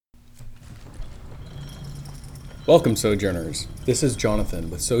Welcome, Sojourners. This is Jonathan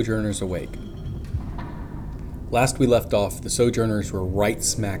with Sojourners Awake. Last we left off, the Sojourners were right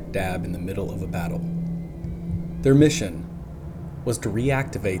smack dab in the middle of a battle. Their mission was to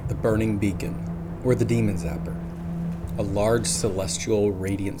reactivate the burning beacon, or the Demon Zapper, a large celestial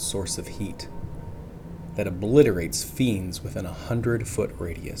radiant source of heat that obliterates fiends within a 100-foot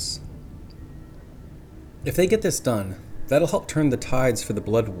radius. If they get this done, that'll help turn the tides for the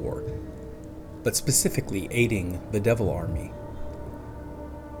Blood War, but specifically aiding the Devil Army.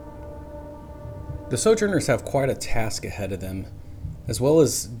 The Sojourners have quite a task ahead of them. As well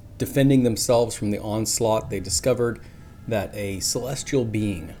as defending themselves from the onslaught, they discovered that a celestial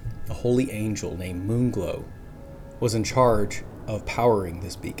being, a holy angel named Moonglow, was in charge of powering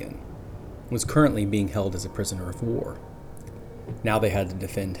this beacon, and was currently being held as a prisoner of war. Now they had to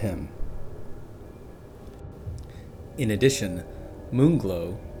defend him. In addition,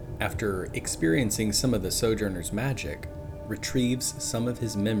 Moonglow, after experiencing some of the Sojourners' magic, retrieves some of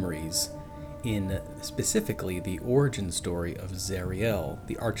his memories in specifically the origin story of Zariel,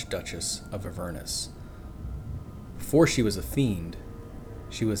 the Archduchess of Avernus. Before she was a fiend,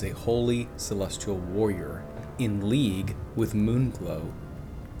 she was a holy celestial warrior in league with Moonglow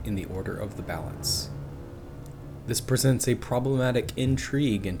in the Order of the Balance. This presents a problematic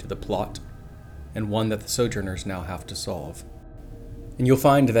intrigue into the plot, and one that the Sojourners now have to solve. And you'll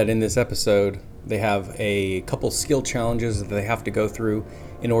find that in this episode, they have a couple skill challenges that they have to go through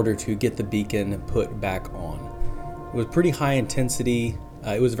in order to get the beacon put back on. It was pretty high intensity.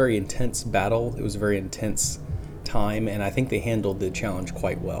 It was a very intense battle. It was a very intense time, and I think they handled the challenge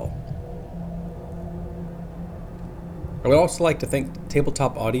quite well. I would also like to thank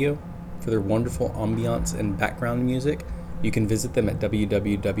Tabletop Audio for their wonderful ambiance and background music. You can visit them at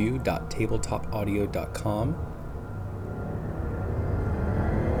www.tabletopaudio.com.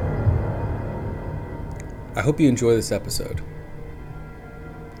 I hope you enjoy this episode.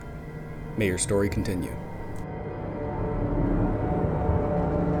 May your story continue.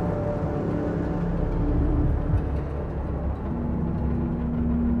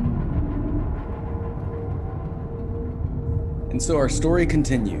 And so our story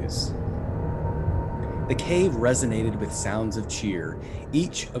continues. The cave resonated with sounds of cheer.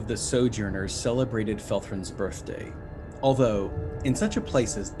 Each of the Sojourners celebrated Felthrin's birthday. Although, in such a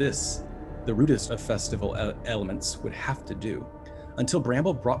place as this, the rudest of festival elements would have to do, until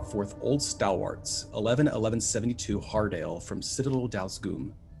Bramble brought forth Old Stalwarts, 1172 Hardale from Citadel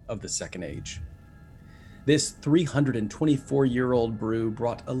Dalsgoom of the Second Age. This 324-year-old brew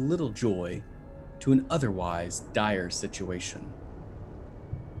brought a little joy to an otherwise dire situation.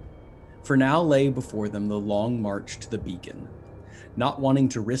 For now lay before them the long march to the beacon. Not wanting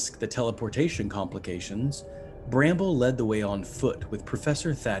to risk the teleportation complications, Bramble led the way on foot with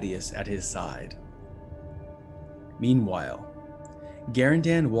Professor Thaddeus at his side. Meanwhile,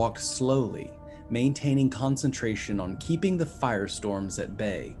 Garandan walked slowly, maintaining concentration on keeping the firestorms at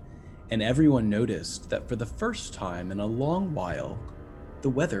bay, and everyone noticed that for the first time in a long while, the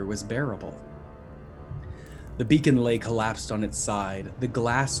weather was bearable. The beacon lay collapsed on its side, the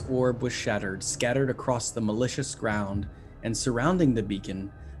glass orb was shattered, scattered across the malicious ground, and surrounding the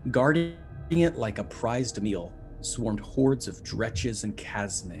beacon, guarding it like a prized meal, swarmed hordes of dretches and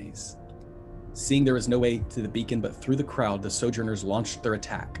chasmes. Seeing there was no way to the beacon but through the crowd, the Sojourners launched their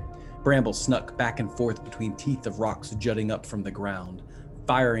attack. Bramble snuck back and forth between teeth of rocks jutting up from the ground,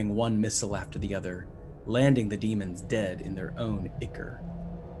 firing one missile after the other, landing the demons dead in their own ichor.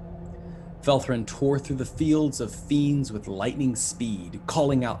 Felthrin tore through the fields of fiends with lightning speed,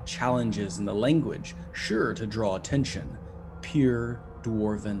 calling out challenges in the language sure to draw attention, pure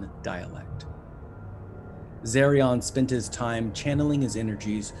dwarven dialect. Zarion spent his time channeling his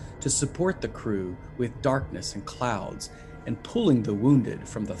energies to support the crew with darkness and clouds and pulling the wounded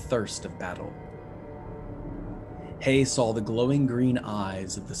from the thirst of battle. Hay saw the glowing green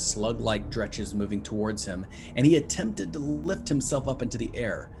eyes of the slug-like dretches moving towards him, and he attempted to lift himself up into the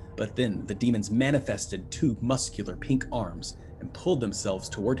air, but then the demons manifested two muscular pink arms and pulled themselves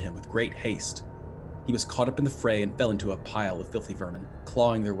toward him with great haste. He was caught up in the fray and fell into a pile of filthy vermin,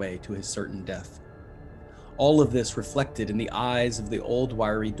 clawing their way to his certain death. All of this reflected in the eyes of the old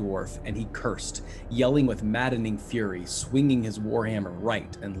wiry dwarf, and he cursed, yelling with maddening fury, swinging his warhammer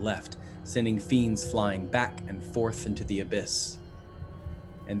right and left, sending fiends flying back and forth into the abyss.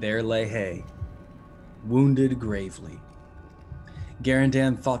 And there lay Hay, wounded gravely.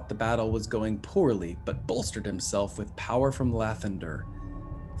 Garandan thought the battle was going poorly, but bolstered himself with power from Lathander,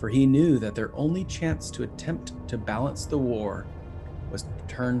 for he knew that their only chance to attempt to balance the war was to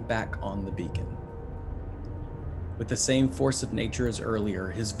turn back on the beacon. With the same force of nature as earlier,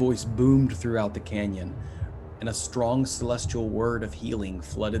 his voice boomed throughout the canyon, and a strong celestial word of healing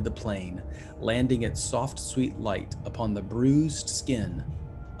flooded the plain, landing its soft, sweet light upon the bruised skin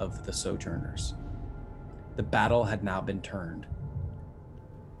of the sojourners. The battle had now been turned.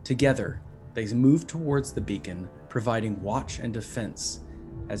 Together, they moved towards the beacon, providing watch and defense,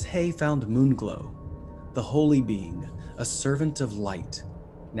 as Hay found Moonglow, the holy being, a servant of light,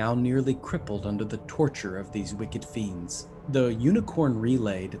 now nearly crippled under the torture of these wicked fiends. The unicorn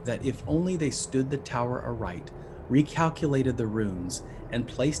relayed that if only they stood the tower aright, recalculated the runes, and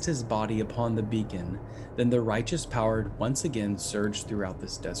placed his body upon the beacon, then the righteous power once again surged throughout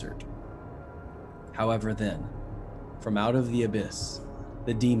this desert. However then, from out of the abyss,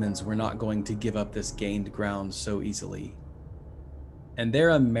 the demons were not going to give up this gained ground so easily. And there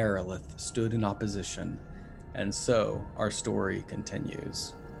a Marilith stood in opposition, and so our story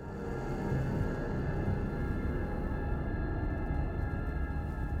continues.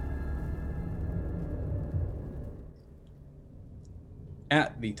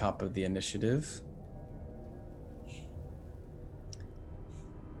 At the top of the initiative,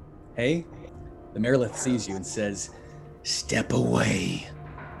 Hey, the Marilith sees you and says, "Step away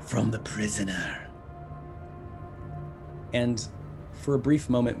from the prisoner." And for a brief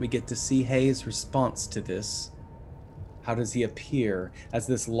moment, we get to see Hay's response to this. How does he appear as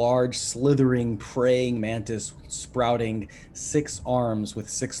this large, slithering, praying mantis sprouting 6 arms with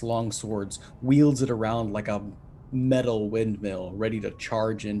 6 long swords wields it around like a metal windmill ready to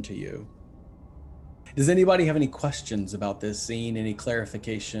charge into you? Does anybody have any questions about this scene? Any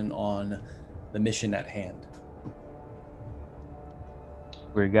clarification on the mission at hand?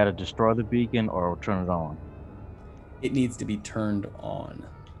 We got to destroy the beacon or turn it on. It needs to be turned on.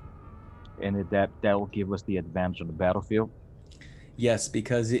 And that will give us the advantage on the battlefield? Yes,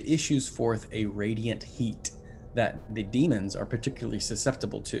 because it issues forth a radiant heat that the demons are particularly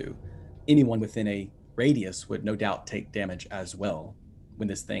susceptible to. Anyone within a radius would no doubt take damage as well when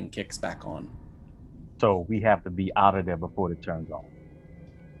this thing kicks back on. So we have to be out of there before it turns on.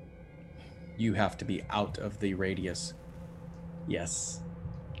 You have to be out of the radius. Yes.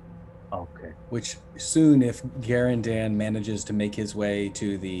 Okay. Which soon, if Garandan manages to make his way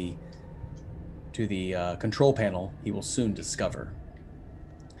to the control panel, he will soon discover.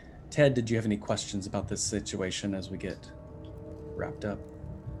 Ted, did you have any questions about this situation as we get wrapped up?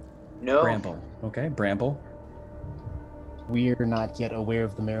 No. Bramble. Okay, Bramble. We're not yet aware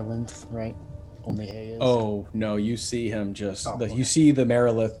of the Maryland, right? Only Hay is. Oh no, you see him just. Okay. You see the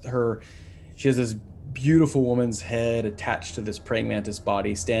Marilith. She has this beautiful woman's head attached to this praying mantis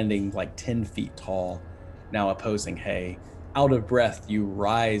body, standing like 10 feet tall, now opposing Hay. Out of breath, you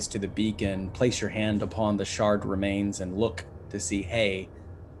rise to the beacon, place your hand upon the shard remains, and look to see Hay,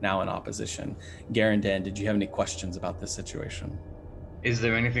 now in opposition. Garandan, did you have any questions about this situation? Is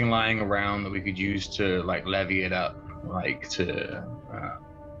there anything lying around that we could use to like levy it up, like to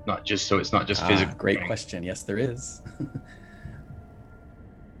not just so it's not just physical? Great question. Yes, there is.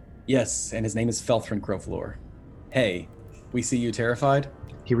 Yes, and his name is Felthrin Crowflor. Hey, we see you terrified?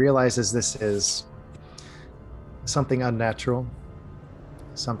 He realizes this is something unnatural,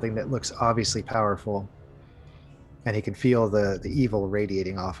 something that looks obviously powerful, and he can feel the evil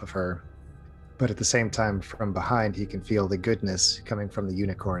radiating off of her. But at the same time, from behind, he can feel the goodness coming from the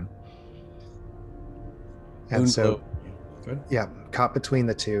unicorn. And so, yeah, caught between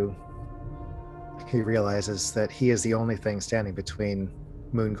the two, he realizes that he is the only thing standing between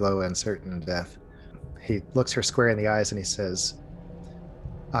Moonglow and certain death. He looks her square in the eyes and he says,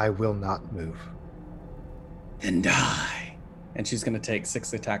 "I will not move." And die. And she's going to take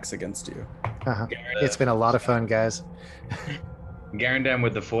 6 attacks against you. It's been a lot of fun, guys. Garandan,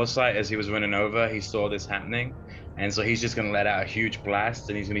 with the foresight, as he was running over, he saw this happening, and so he's just going to let out a huge blast,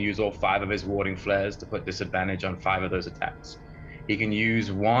 and he's going to use all 5 of his warding flares to put disadvantage on 5 of those attacks. He can use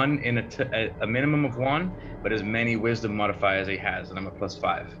 1 in a minimum of 1, but as many wisdom modifiers he has, and I'm a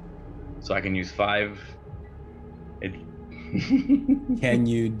 +5. So I can use 5. Can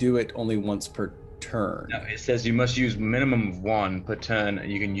you do it only once per turn? No, it says you must use minimum of 1 per turn,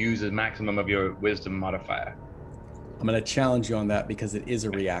 and you can use a maximum of your wisdom modifier. I'm going to challenge you on that because it is a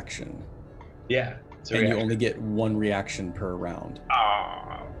reaction. Yeah. And you only get 1 reaction per round.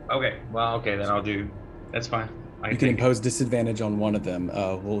 Oh, okay. Well, okay, then I'll do. That's fine. You can impose disadvantage on one of them.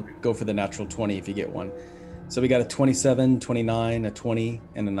 We'll go for the natural 20 if you get one. So we got a 27, 29, a 20,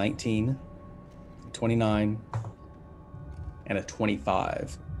 and a 19, a 29, and a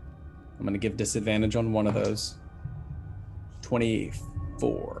 25. I'm going to give disadvantage on one of those.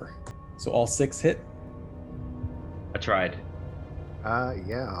 24. So all 6 hit? I tried.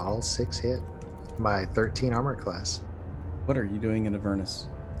 Yeah, all 6 hit. My 13 armor class. What are you doing in Avernus?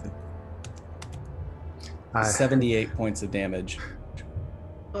 I, 78 points of damage.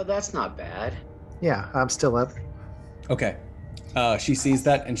 Oh, that's not bad. yeah, I'm still up. Okay. She sees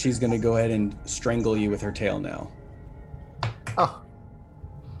that, and she's going to go ahead and strangle you with her tail now. Oh,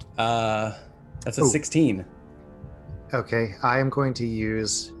 That's a Ooh. 16 okay. I am going to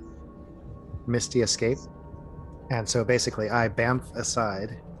use Misty Escape. And so basically, I bamf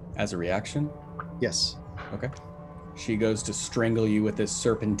aside. as a reaction. Yes. Okay. She goes to strangle you with this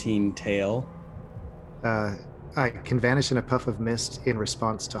serpentine tail. I can vanish in a puff of mist in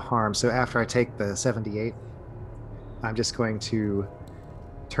response to harm. So after I take the 78, I'm just going to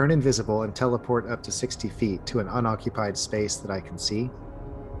turn invisible and teleport up to 60 feet to an unoccupied space that I can see.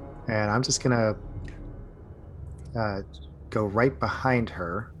 And I'm just going to go right behind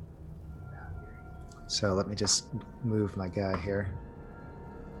her. So let me just move my guy here.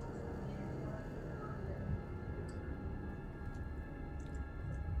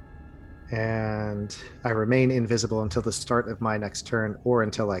 And I remain invisible until the start of my next turn or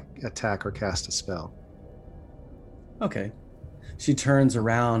until I attack or cast a spell. Okay. She turns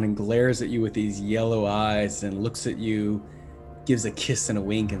around and glares at you with these yellow eyes and looks at you, gives a kiss and a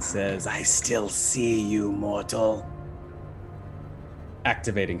wink and says, "I still see you, mortal."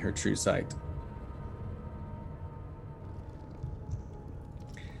 Activating her true sight.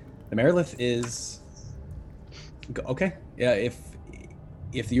 The Marilith is... Okay. Yeah,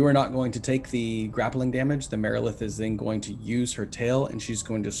 if you are not going to take the grappling damage, the Marilith is then going to use her tail and she's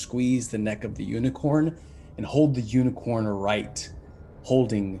going to squeeze the neck of the unicorn and hold the unicorn right,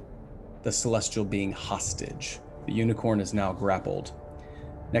 holding the celestial being hostage. The unicorn is now grappled.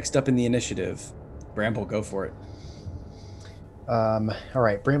 Next up in the initiative, Bramble, go for it. All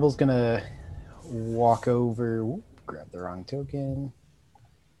right, Bramble's gonna walk over. Whoop, grab the wrong token.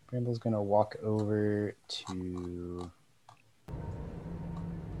 Bramble's gonna walk over to.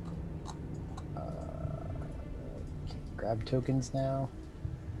 Grab tokens now.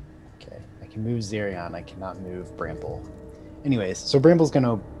 Okay, I can move Zerion. I cannot move Bramble. Anyways, so Bramble's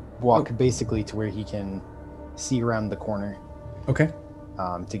gonna walk basically to where he can see around the corner. Okay.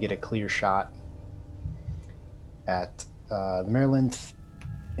 To get a clear shot at the Maryland,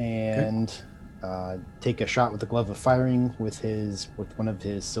 and take a shot with the glove of firing with one of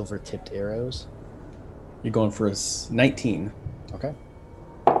his silver tipped arrows. You're going for a 19. Okay.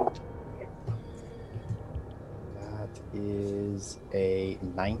 That is a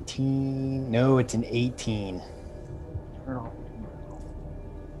 19. No, it's an 18.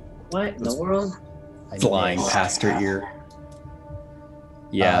 What in the world? I Flying missed. past her ear.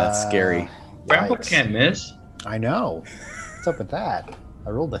 Yeah, that's scary. Bramble Yikes. can't miss. I know. What's up with that? I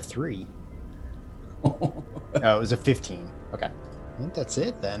rolled a 3. Oh, it was a 15. Okay. I think that's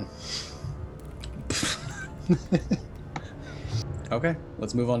it then. Okay,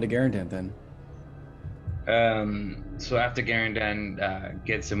 let's move on to Garandan then. So after Garandan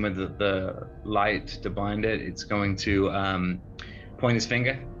gets him with the light to bind it, it's going to point his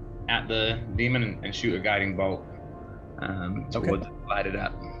finger at the demon and shoot a guiding bolt towards it, light it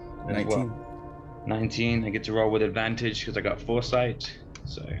up. as 19. well. 19. I get to roll with advantage because I got foresight.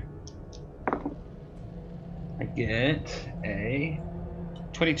 So I get a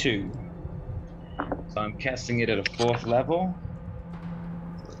 22. So I'm casting it at a 4th level.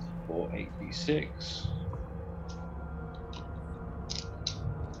 4 8d6.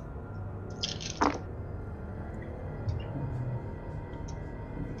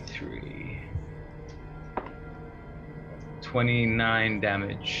 Three. 29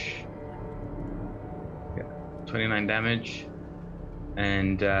 damage. Yeah, 29 damage.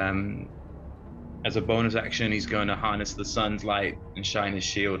 And as a bonus action, he's going to harness the sun's light and shine his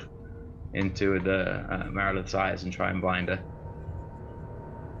shield into the Marilith's eyes and try and blind her.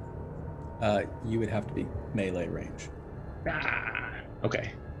 You would have to be melee range.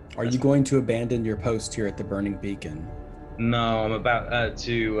 Okay. Are you going to abandon your post here at the Burning Beacon? No, I'm about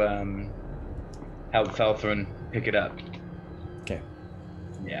to help Felthrin pick it up. Okay.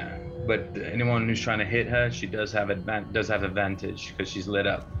 Yeah, but anyone who's trying to hit her, she does have advantage because she's lit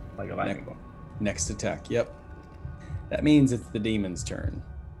up like a lightning bolt. Next attack, yep. That means it's the demon's turn.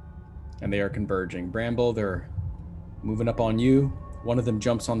 And they are converging. Bramble, they're moving up on you. One of them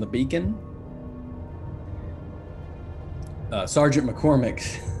jumps on the beacon. Sergeant McCormick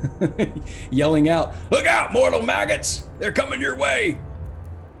yelling out, "Look out, mortal maggots! They're coming your way!"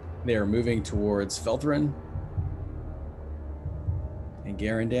 They are moving towards Felthrin and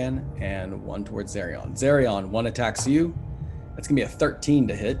Garandan, and one towards Zerion. Zerion, one attacks you. That's going to be a 13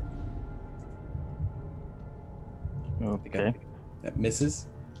 to hit. Okay. That misses.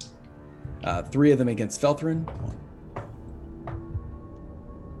 3 of them against Felthrin.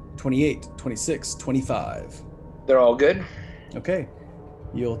 28, 26, 25. They're all good. Okay.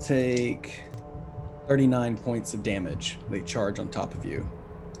 You'll take 39 points of damage. They charge on top of you.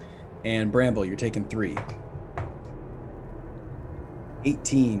 And Bramble, you're taking 3.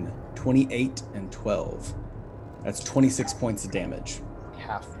 18, 28, and 12. That's 26 points of damage.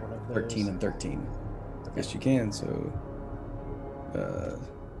 Half one of those. 13 and 13. Yes, you can. So,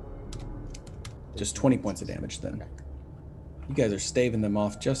 just 20 points of damage then. You guys are staving them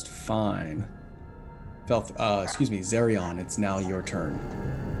off just fine. Zerion, it's now your turn.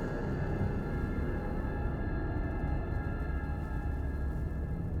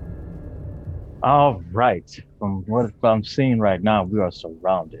 All right. From what I'm seeing right now, we are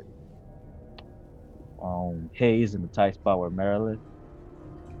surrounded. Hayes in the tight spot with Merilith.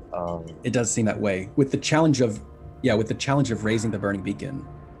 It does seem that way. With the challenge of raising the burning beacon,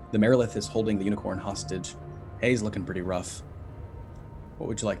 the Merilith is holding the unicorn hostage. Hayes looking pretty rough. What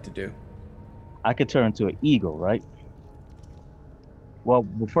would you like to do? I could turn into an eagle, right? Well,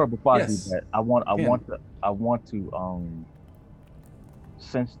 before Yes, I do that, I want to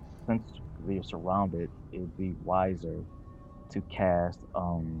since we are surrounded, it'd be wiser to cast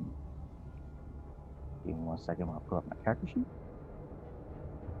give me 1 second while I pull up my character sheet.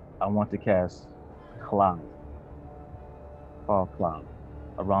 I want to cast fog cloud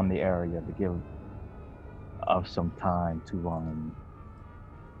around the area to give us some time to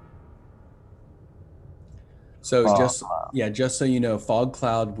So Fog just so you know, fog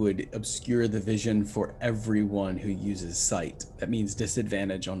cloud would obscure the vision for everyone who uses sight. That means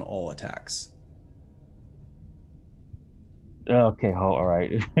disadvantage on all attacks. Okay, all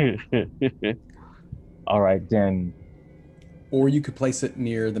right. All right, then. Or you could place it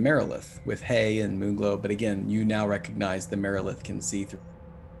near the Merilith with Hay and Moonglow, but again, you now recognize the Merilith can see through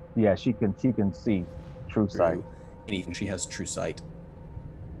Yeah, she can see true sight. anything. She has true sight.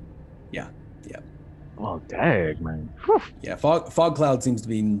 Yeah. Oh, dang, man. Yeah, fog cloud seems to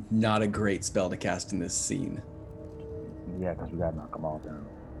be not a great spell to cast in this scene. Yeah, because we gotta knock them all down.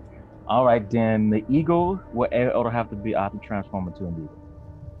 All right, then the eagle. It'll have to be. I have to transform into an eagle.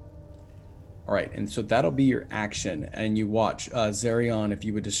 All right, and so that'll be your action, and you watch Zerion. If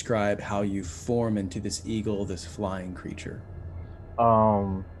you would describe how you form into this eagle, this flying creature.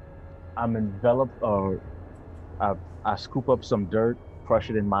 I'm enveloped. I scoop up some dirt,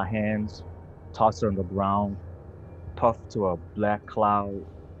 crush it in my hands, toss it on the ground, puff to a black cloud,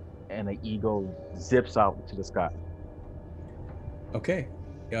 and an eagle zips out into the sky. Okay,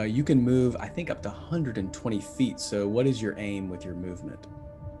 you can move, I think, up to 120 feet. So, what is your aim with your movement?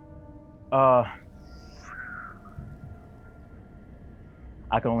 I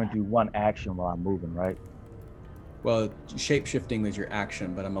can only do one action while I'm moving, right? Well, shape-shifting is your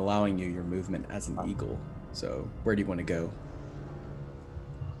action, but I'm allowing you your movement as an eagle. So, where do you want to go?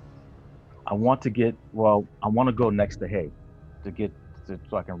 I want to go next to Hay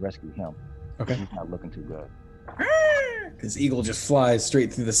so I can rescue him. Okay. He's not looking too good. This eagle just flies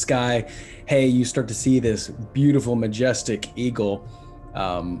straight through the sky. Hey, you start to see this beautiful, majestic eagle,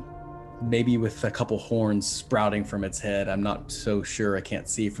 maybe with a couple horns sprouting from its head. I'm not so sure. I can't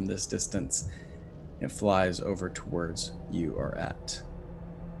see from this distance. It flies over towards you are at.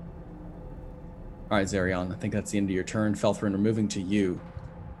 All right, Zerion, I think that's the end of your turn. Felthrin, we're moving to you.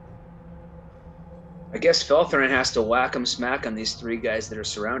 I guess Felthrin has to whack 'em smack on these 3 guys that are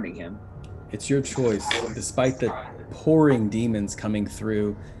surrounding him. It's your choice. Despite the pouring demons coming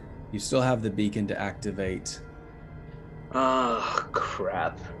through, you still have the beacon to activate. Oh,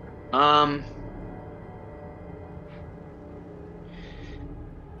 crap.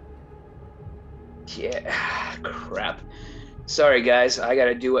 Yeah, crap. Sorry, guys. I got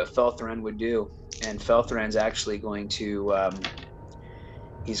to do what Felthrin would do. And Felthrin's actually going to,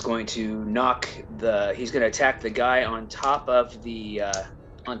 he's going to attack the guy on top of the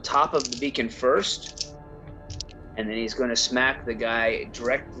beacon first. And then he's going to smack the guy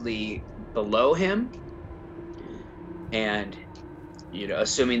directly below him. And,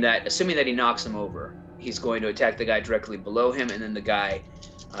 assuming that he knocks him over, he's going to attack the guy directly below him, and then the guy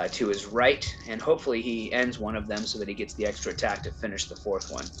to his right, and hopefully he ends one of them so that he gets the extra attack to finish the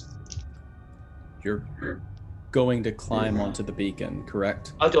 4th one. You're going to climb onto the beacon,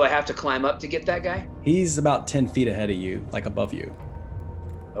 correct? Oh, do I have to climb up to get that guy? He's about 10 feet ahead of you, like above you.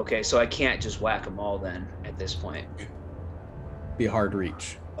 Okay, so I can't just whack them all then at this point. Be a hard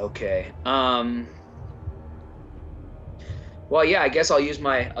reach. Okay. Well, yeah, I guess I'll use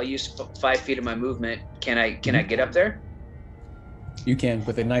 5 feet of my movement. Can I get up there? You can,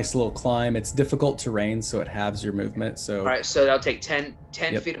 with a nice little climb. It's difficult terrain, so it halves your movement. So all right, so that'll take 10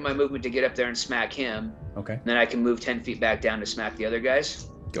 Yep. feet of my movement to get up there and smack him. Okay. And then I can move 10 feet back down to smack the other guys.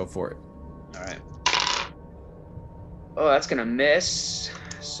 Go for it. All right. Oh, that's gonna miss.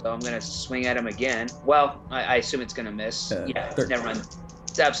 So I'm gonna swing at him again. Well, I assume it's gonna miss. Yeah, 13. never mind.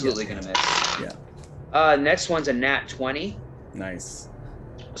 It's absolutely gonna miss. Yeah. Next one's a nat 20. Nice.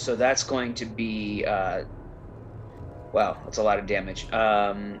 So that's going to be, wow, that's a lot of damage.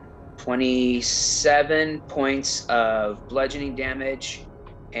 27 points of bludgeoning damage.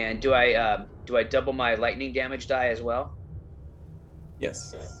 And do I double my lightning damage die as well?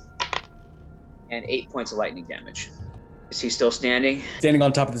 Yes. And 8 points of lightning damage. Is he still standing? Standing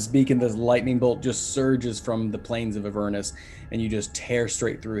on top of this beacon, this lightning bolt just surges from the plains of Avernus, and you just tear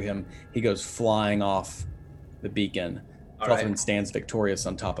straight through him. He goes flying off the beacon. Felthrin stands victorious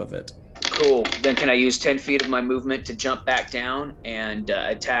on top of it. Cool. Then can I use 10 feet of my movement to jump back down and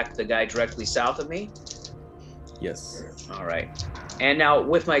attack the guy directly south of me? Yes. All right. And now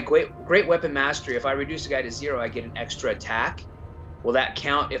with my great weapon mastery, if I reduce a guy to 0, I get an extra attack. Will that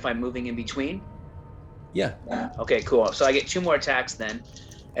count if I'm moving in between? Yeah. Okay, cool. So I get 2 more attacks then.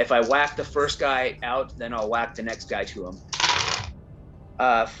 If I whack the first guy out, then I'll whack the next guy to him.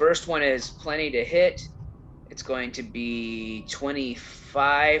 First one is plenty to hit. It's going to be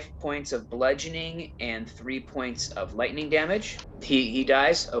 25 points of bludgeoning and 3 points of lightning damage. He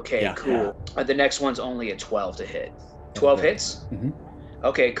dies? Okay, Yeah. cool. The next one's only a 12 to hit. 12 hits? Mm-hmm.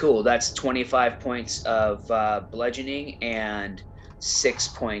 Okay, cool. That's 25 points of bludgeoning and 6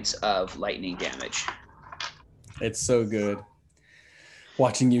 points of lightning damage. It's so good.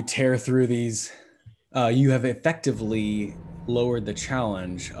 Watching you tear through these, you have effectively lowered the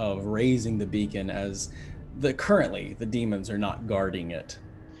challenge of raising the beacon as currently the demons are not guarding it.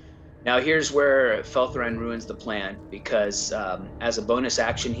 Now here's where Felthrin ruins the plan, because as a bonus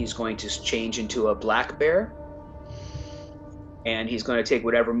action, he's going to change into a black bear, and he's going to take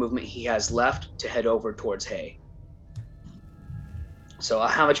whatever movement he has left to head over towards Hay. So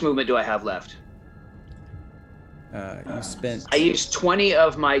how much movement do I have left? You spent... I used 20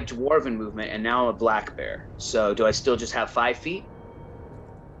 of my dwarven movement, and now I'm a black bear. So do I still just have 5 feet?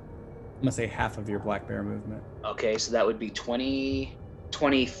 I'm gonna say half of your black bear movement. Okay, so that would be 20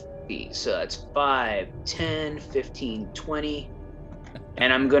 feet. So that's 5, 10, 15, 20.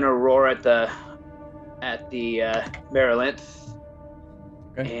 And I'm gonna roar at the Marylinth.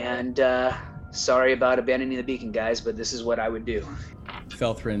 Okay. And sorry about abandoning the beacon, guys, but this is what I would do.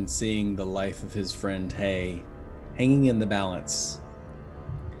 Felthrin, seeing the life of his friend Hay hanging in the balance.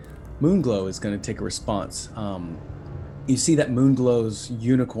 Moonglow is going to take a response. You see that Moonglow's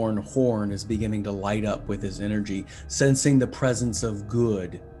unicorn horn is beginning to light up with his energy, sensing the presence of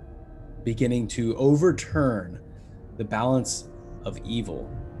good, beginning to overturn the balance of evil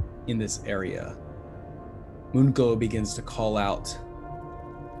in this area. Moonglow begins to call out,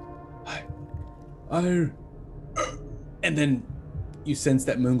 and then you sense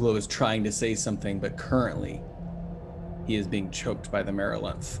that Moonglow is trying to say something, but currently he is being choked by the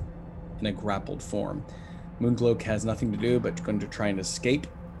Marylinth in a grappled form. Moonglow has nothing to do but going to try and escape.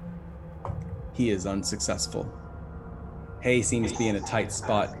 He is unsuccessful. Hay seems to be in a tight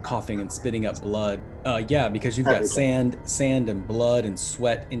spot, coughing and spitting up blood. Yeah, because you've got sand and blood and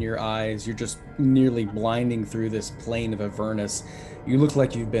sweat in your eyes. You're just nearly blinding through this plain of Avernus. You look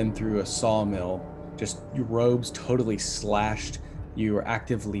like you've been through a sawmill. Just your robes totally slashed. You are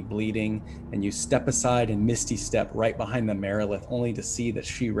actively bleeding, and you step aside and misty step right behind the Marilith, only to see that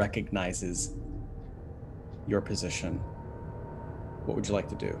she recognizes your position. What would you like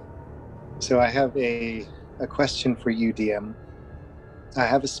to do? So I have a question for you, DM. I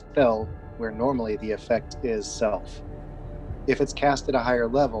have a spell where normally the effect is self. If it's cast at a higher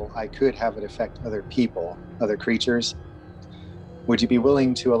level, I could have it affect other people, other creatures. Would you be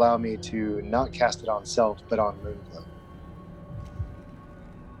willing to allow me to not cast it on self, but on Moonglow?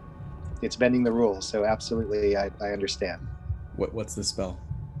 It's bending the rules, so absolutely, I understand. What's the spell?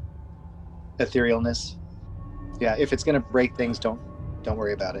 Etherealness. Yeah, if it's going to break things, don't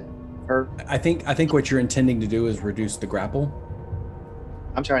worry about it. I think what you're intending to do is reduce the grapple.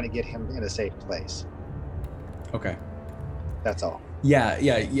 I'm trying to get him in a safe place. Okay. That's all.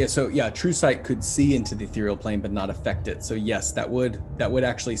 Yeah. So True Sight could see into the ethereal plane but not affect it. So yes, that would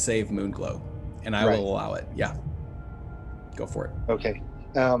actually save Moonglow, and I will allow it. Yeah. Go for it. Okay.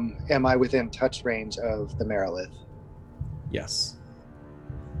 Am I within touch range of the Marilith? Yes.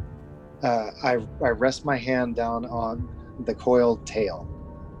 I rest my hand down on the coiled tail,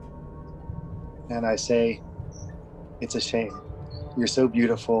 and I say, "It's a shame. You're so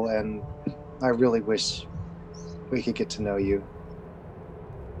beautiful, and I really wish we could get to know you.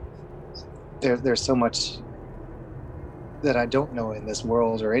 There's so much that I don't know in this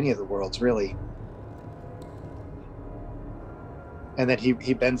world or any of the worlds, really. And then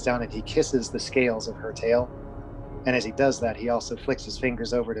he bends down and he kisses the scales of her tail. And as he does that, he also flicks his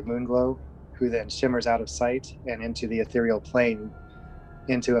fingers over to Moonglow, who then shimmers out of sight and into the ethereal plane,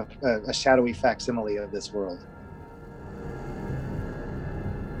 into a shadowy facsimile of this world.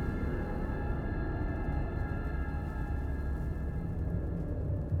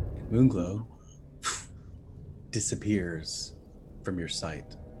 Moonglow disappears from your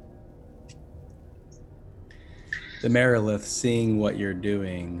sight. The Marilith, seeing what you're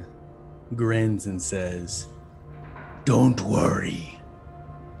doing, grins and says, "Don't worry.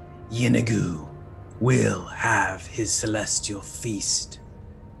 Yinagu will have his celestial feast,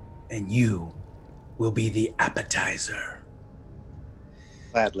 and you will be the appetizer."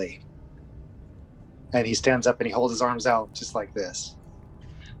 Gladly. And he stands up and he holds his arms out just like this.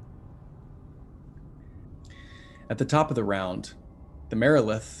 At the top of the round, the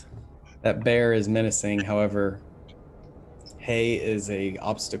Marilith, that bear is menacing. However, hay is a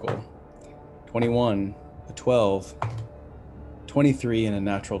obstacle. 21, a 12, 23, and a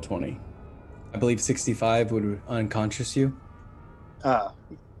natural 20. I believe 65 would unconscious you.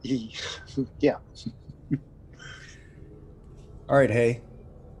 Yeah. All right, Hay.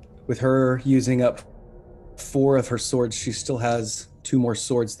 With her using up 4 of her swords, she still has 2 more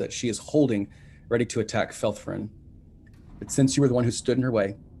swords that she is holding, ready to attack Felthrin. But since you were the one who stood in her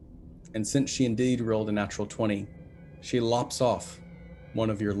way, and since she indeed rolled a natural 20, she lops off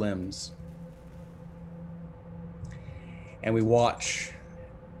one of your limbs. And we watch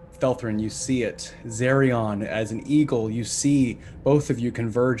Felthrin, you see it. Zerion, as an eagle, you see both of you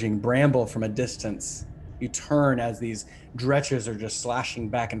converging. Bramble from a distance. You turn as these dretches are just slashing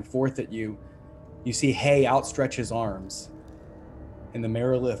back and forth at you. You see Hay outstretch his arms, and the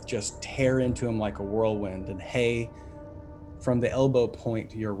Marilith just tear into him like a whirlwind. And Hay, from the elbow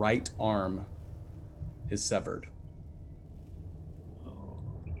point, your right arm is severed.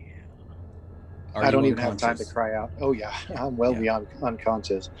 I don't even have time to cry out. Oh yeah, I'm beyond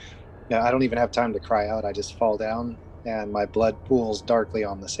unconscious. Yeah, I don't even have time to cry out. I just fall down and my blood pools darkly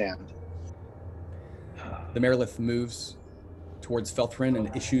on the sand. The Marilith moves towards Felthrin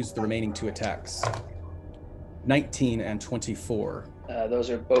and issues the remaining 2 attacks. 19 and 24. Those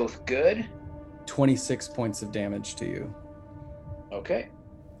are both good. 26 points of damage to you. Okay.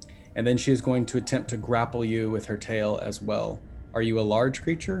 And then she is going to attempt to grapple you with her tail as well. Are you a large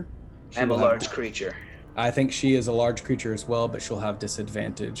creature? I'm a large creature. I think she is a large creature as well, but she'll have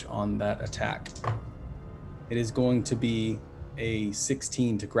disadvantage on that attack. It is going to be a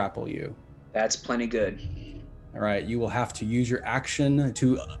 16 to grapple you. That's plenty good. All right, you will have to use your action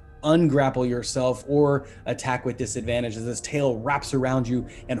to ungrapple yourself or attack with disadvantage as this tail wraps around you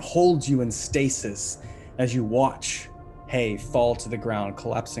and holds you in stasis as you watch Hay fall to the ground,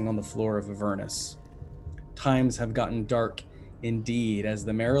 collapsing on the floor of Avernus. Times have gotten dark indeed as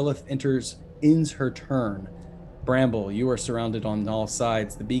the Marilith ends her turn. Bramble, you are surrounded on all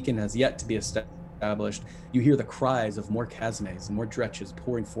sides. The beacon has yet to be established. You hear the cries of more Kaznes and more dretches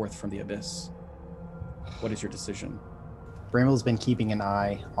pouring forth from the abyss. What is your decision? Bramble's been keeping an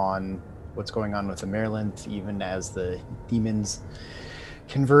eye on what's going on with the Maryland, even as the demons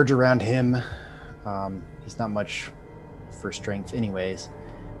converge around him. He's not much for strength anyways,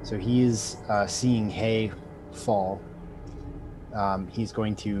 so he's seeing Hay fall. He's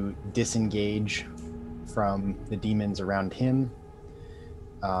going to disengage from the demons around him,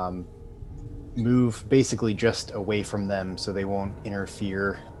 move basically just away from them so they won't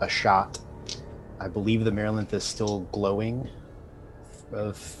interfere a shot. I believe the Maryland is still glowing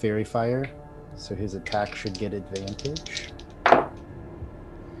of fairy fire, so his attack should get advantage.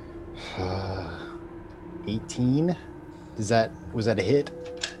 18. Was that a hit?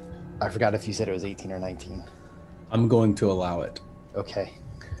 I forgot if you said it was 18 or 19. I'm going to allow it. Okay.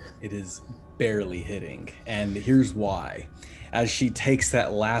 It is barely hitting, and here's why. As she takes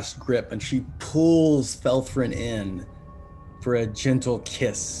that last grip and she pulls Felthrin in for a gentle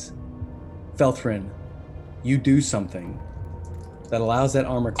kiss. Felthrin, you do something that allows that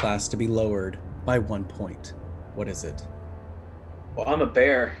armor class to be lowered by 1 point. What is it? Well, I'm a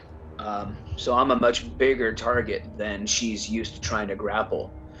bear, so I'm a much bigger target than she's used to trying to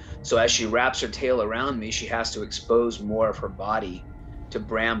grapple. So as she wraps her tail around me, she has to expose more of her body to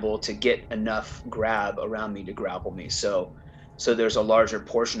Bramble to get enough grab around me to grapple me. So there's a larger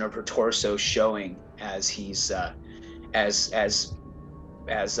portion of her torso showing as he's as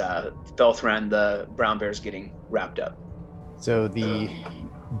Felthran, the brown bear's getting wrapped up. So the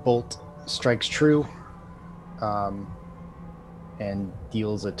bolt strikes true, and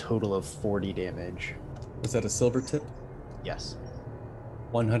deals a total of 40 damage. Was that a silver tip? Yes.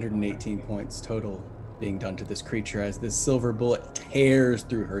 118 points total being done to this creature as this silver bullet tears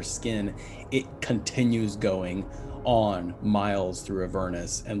through her skin. It continues going on miles through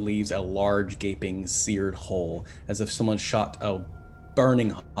Avernus and leaves a large gaping seared hole as if someone shot a burning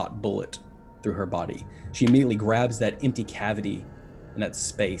hot bullet through her body. She immediately grabs that empty cavity in that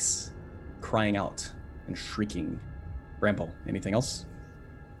space, crying out and shrieking. Bramble, anything else?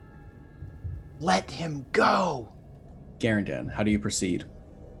 Let him go! Garandan, how do you proceed?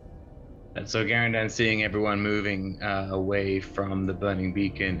 And so Garandan, seeing everyone moving away from the burning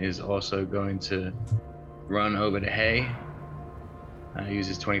beacon, is also going to run over to Hay.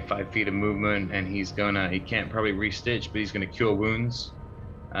 Uses 25 feet of movement, and he can't probably restitch, but he's gonna cure wounds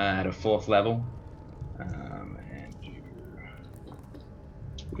at a 4th level.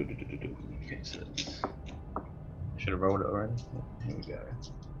 Okay, so should have rolled it already. Here we go.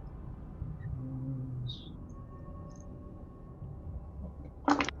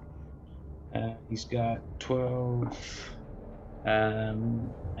 He's got 12,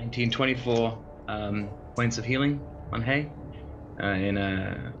 19, 24 points of healing on Hay in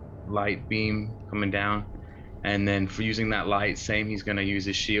a light beam coming down. And then for using that light, he's going to use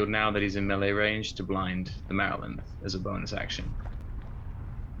his shield now that he's in melee range to blind the Maryland as a bonus action.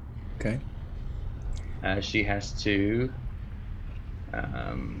 Okay. She has to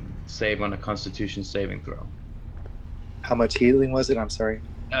save on a Constitution saving throw. How much healing was it? I'm sorry.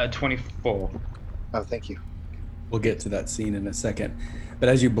 24. Oh, thank you. We'll get to that scene in a second. But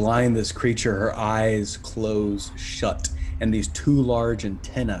as you blind this creature, her eyes close shut, and these 2 large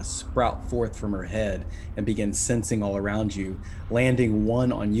antennae sprout forth from her head and begin sensing all around you, landing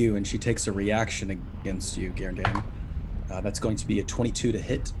one on you, and she takes a reaction against you, Garandan. That's going to be a 22 to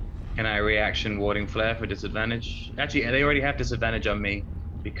hit. Can I reaction warding flare for disadvantage? Actually, they already have disadvantage on me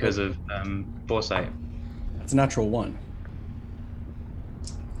because of foresight. That's a natural 1.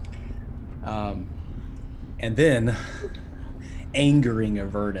 And then, angering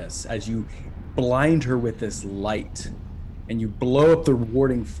Avernus, as you blind her with this light and you blow up the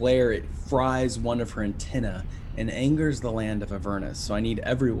warding flare, it fries one of her antennae and angers the land of Avernus. So I need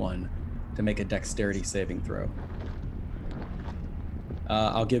everyone to make a dexterity saving throw.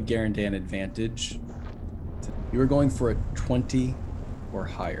 I'll give Garandan advantage. You were going for a 20 or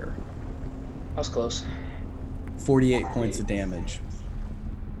higher. I was close. 48 points of damage.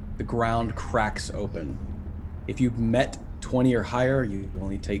 The ground cracks open. If you've met 20 or higher, you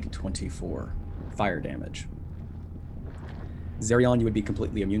only take 24 fire damage. Zerion, you would be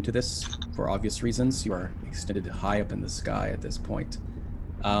completely immune to this for obvious reasons. You are extended high up in the sky at this point.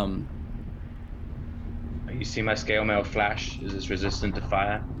 You see my scale mail flash is it's resistant to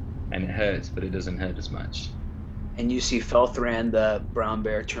fire, and it hurts, but it doesn't hurt as much. And you see Felthran, the brown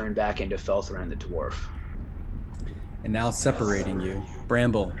bear, turn back into Felthran, the dwarf. And now separating you,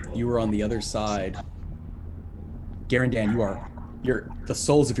 Bramble, you are on the other side. Garandan, the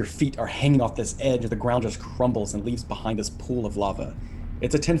soles of your feet are hanging off this edge, the ground just crumbles and leaves behind this pool of lava.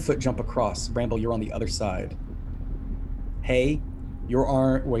 It's a 10-foot jump across. Bramble, you're on the other side. Hay, your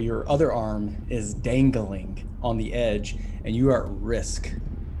other arm is dangling on the edge, and you are at risk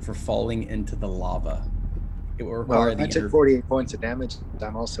for falling into the lava. It will require I took 48 points of damage.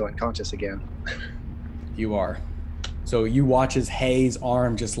 I'm also unconscious again. You are. So you watch as Hay's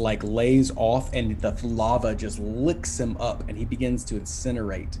arm just like lays off and the lava just licks him up and he begins to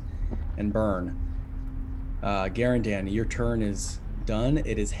incinerate and burn. Garandan, your turn is done.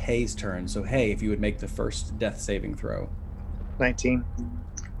 It is Hay's turn. So Hay, if you would make the first death saving throw. 19.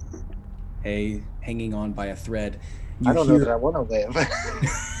 Hay hanging on by a thread. I don't know that I want to live.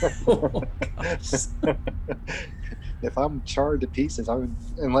 Oh, gosh. If I'm charred to pieces,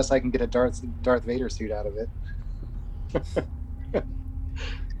 unless I can get a Darth Vader suit out of it.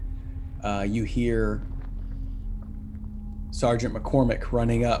 You hear Sergeant McCormick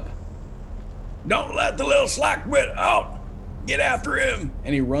running up. Don't let the little slackwit out! Get after him!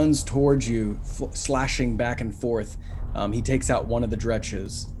 And he runs towards you, slashing back and forth. He takes out one of the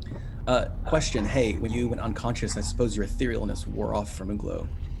dretches. Question, hey, when you went unconscious, I suppose your etherealness wore off from Moonglow.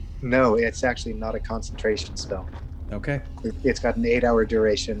 No, it's actually not a concentration spell. Okay. It's got an 8-hour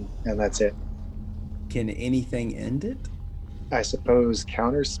duration, and that's it. Can anything end it? I suppose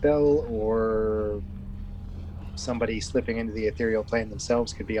counterspell or somebody slipping into the ethereal plane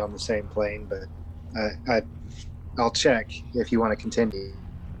themselves could be on the same plane, but I'll check if you want to continue.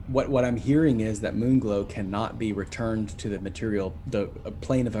 What I'm hearing is that Moonglow cannot be returned to the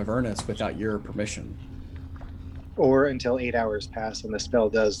plane of Avernus without your permission. Or until 8 hours pass and the spell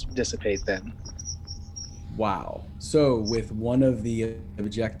does dissipate then. Wow. So with one of the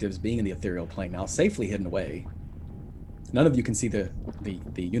objectives being in the ethereal plane now safely hidden away, none of you can see the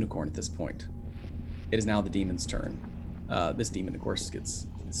unicorn at this point. It is now the demon's turn. This demon, of course, gets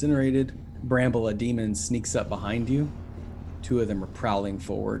incinerated. Bramble, a demon, sneaks up behind you. Two of them are prowling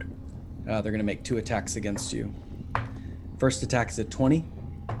forward. They're going to make 2 attacks against you. First attack is a 20.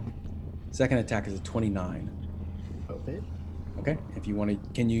 Second attack is a 29. Both hit. Okay. If you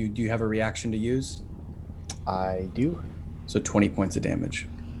want to, do you have a reaction to use? I do. So 20 points of damage.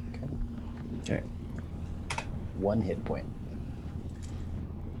 Okay. 1 hit point.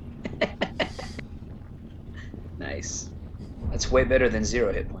 Nice. That's way better than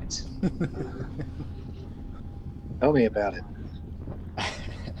 0 hit points. Tell me about it.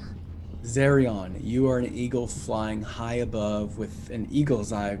 Zerion, you are an eagle flying high above with an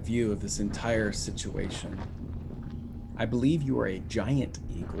eagle's eye view of this entire situation. I believe you are a giant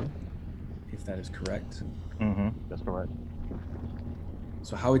eagle, if that is correct. Mm-hmm. That's correct.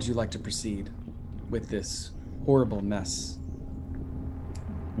 So how would you like to proceed with this horrible mess?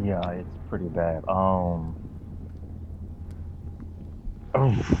 Yeah, it's pretty bad.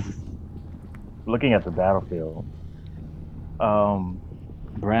 Looking at the battlefield,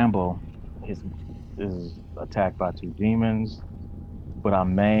 Bramble is attacked by 2 demons, but our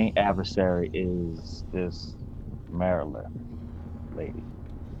main adversary is this Maryland lady.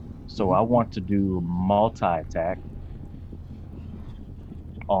 So I want to do multi-attack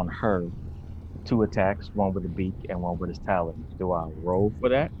on her. 2 attacks, one with a beak and one with his talon. Do I roll for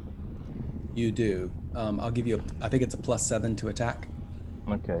that? You do. I'll give you I think it's a +7 to attack.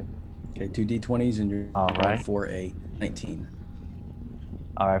 Okay. Okay, 2 d20s and you're All right. for a 19.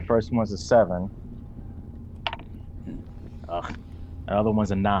 All right, first one's a 7. Another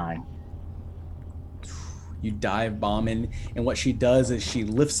one's a 9. You dive bomb in, and what she does is she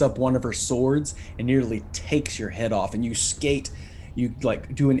lifts up one of her swords and nearly takes your head off, and you skate, you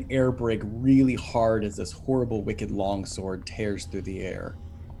like do an air brake really hard as this horrible, wicked longsword tears through the air.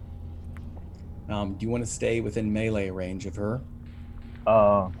 Do you want to stay within melee range of her?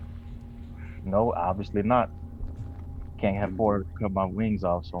 No, obviously not. Can't have 4 to cut my wings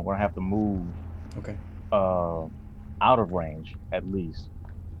off, so I'm gonna have to move Okay. out of range at least.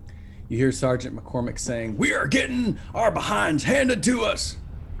 You hear Sergeant McCormick saying, "We are getting our behinds handed to us."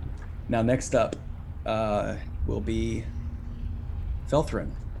 Now, next up will be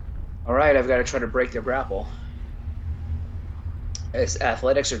Felthrin. All right, I've got to try to break their grapple. It's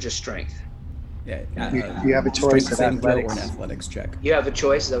athletics or just strength? Yeah, You have a choice of saving throw or an athletics. athletics check. You have a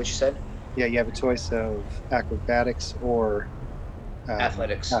choice. Is that what you said? Yeah, you have a choice of acrobatics or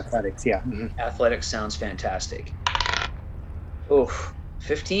Athletics. Athletics, yeah. Athletics sounds fantastic. Oof,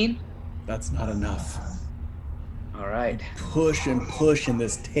 15. That's not enough. All right. Push and push, and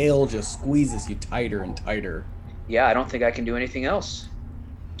this tail just squeezes you tighter and tighter. Yeah, I don't think I can do anything else.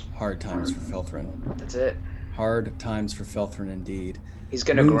 Hard times for Felthrin. That's it. Hard times for Felthrin indeed. He's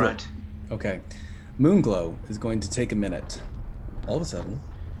gonna Moonglow. grunt. Okay. Moonglow is going to take a minute. All of a sudden,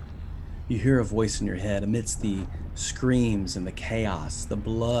 you hear a voice in your head amidst the screams and the chaos, the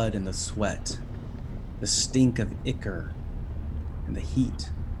blood and the sweat, the stink of ichor and the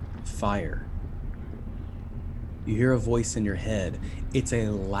heat of fire. You hear a voice in your head. It's a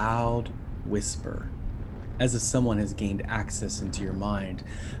loud whisper, as if someone has gained access into your mind.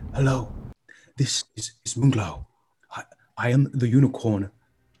 "Hello, this is Moonglow. I am the unicorn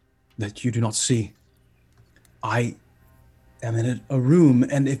that you do not see. I am in a room,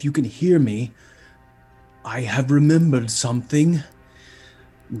 and if you can hear me, I have remembered something.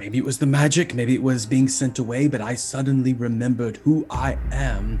 Maybe it was the magic, maybe it was being sent away, but I suddenly remembered who I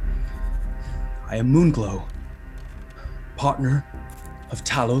am. I am Moonglow, partner of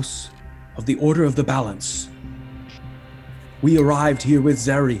Talos, of the Order of the Balance. We arrived here with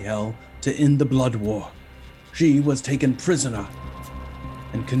Zariel to end the Blood War. She was taken prisoner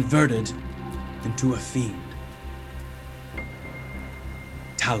and converted into a fiend.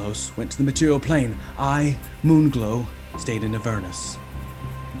 Talos went to the material plane. I, Moonglow, stayed in Avernus.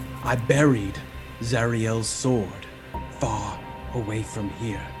 I buried Zariel's sword far away from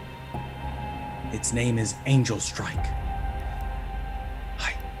here. Its name is Angel Strike.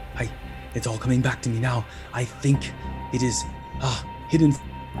 It's all coming back to me now. I think it is hidden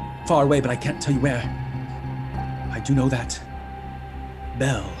far away, but I can't tell you where. I do know that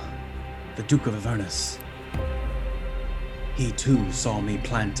Bell, the Duke of Avernus, he too saw me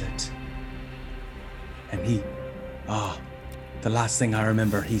plant it. And the last thing I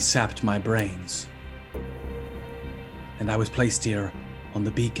remember, he sapped my brains. And I was placed here on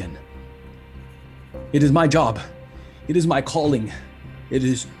the beacon. It is my job. It is my calling. It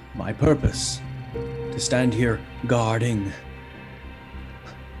is my purpose to stand here guarding.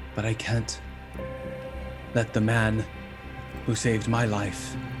 But I can't let the man who saved my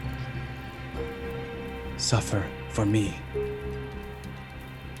life suffer for me.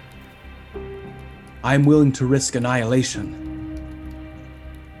 I am willing to risk annihilation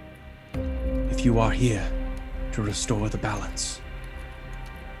if you are here to restore the balance.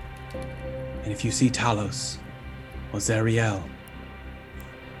 And if you see Talos or Zariel,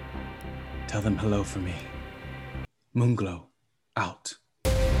 tell them hello for me. Moonglow, out.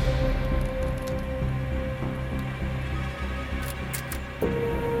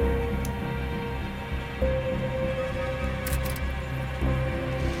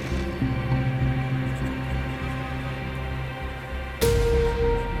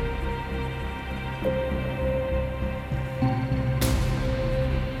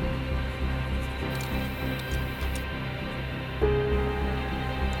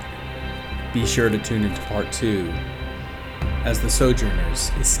 Be sure to tune into part 2 as the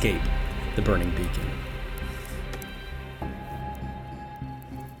Sojourners escape the burning beacon.